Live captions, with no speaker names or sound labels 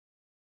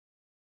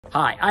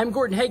Hi, I'm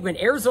Gordon Hagman,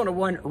 Arizona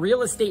One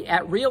Real Estate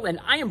at Real, and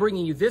I am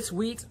bringing you this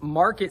week's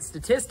market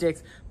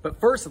statistics. But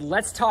first,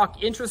 let's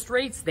talk interest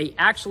rates. They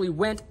actually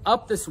went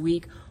up this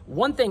week.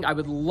 One thing I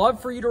would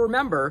love for you to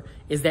remember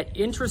is that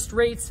interest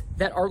rates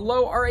that are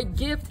low are a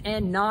gift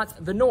and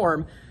not the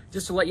norm.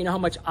 Just to let you know how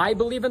much I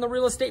believe in the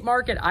real estate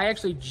market, I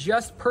actually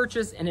just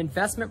purchased an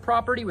investment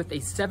property with a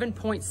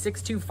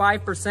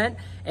 7.625%,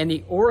 and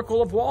the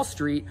Oracle of Wall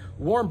Street,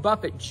 Warren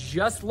Buffett,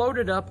 just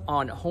loaded up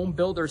on home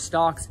builder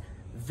stocks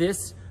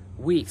this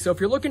week. So if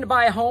you're looking to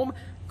buy a home,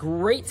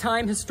 great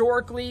time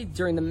historically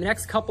during the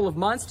next couple of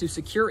months to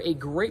secure a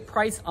great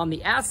price on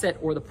the asset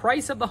or the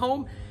price of the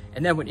home.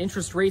 And then when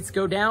interest rates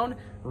go down,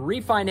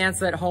 refinance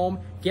that home,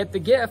 get the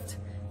gift,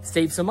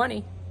 save some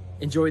money.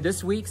 Enjoy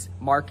this week's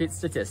market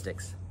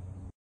statistics.